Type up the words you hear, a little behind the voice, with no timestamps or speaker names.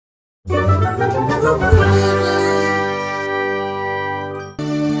A,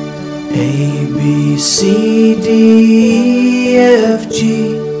 B, C, D, E, F,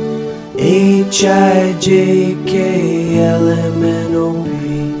 G, H, I, J, K, L, M, N, O,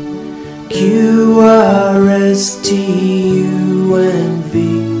 P, Q, R, S, T, U, N,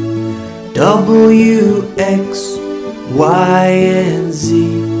 V, W, X, Y, and Z.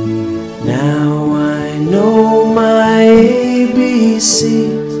 Now I know my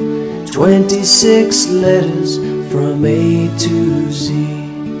ABCs, 26 letters from A to Z.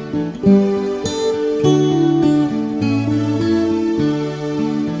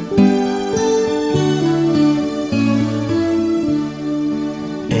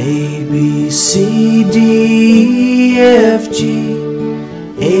 A, B, C, D, E, F, G,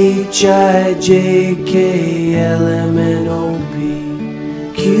 H, I, J, K, L, M, N, O,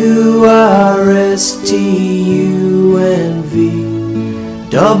 P, Q, R, S, T, U, N, V,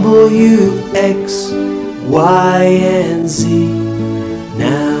 W, X, Y, and Z.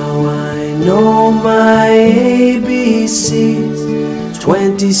 Now I know my ABCs,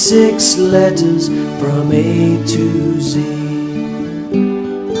 26 letters from A to Z.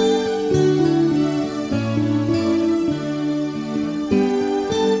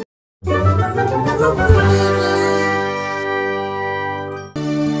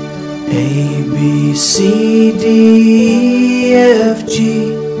 A, B, C, D, E, F,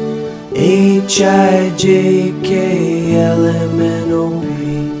 G, H, I, J, K, L, M, N, O,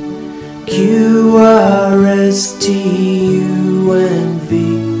 P, Q, R, S, T, U, N, V,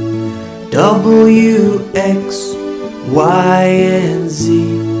 W, X, Y, and Z.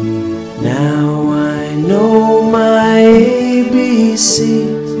 Now I know my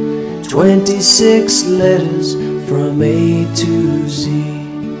ABCs, 26 letters from A to Z.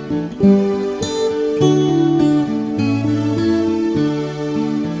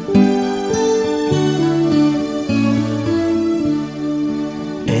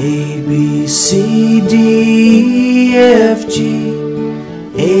 A, B, C, D, E, F, G,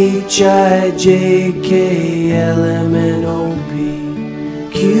 H, I, J, K, L, M, N, O, P,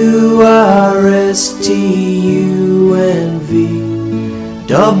 Q, R, S, T, U, N, V,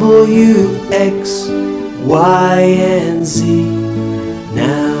 W, X, Y, and Z.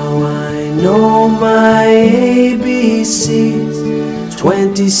 Now I know my ABCs,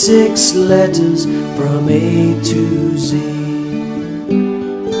 26 letters from A to Z.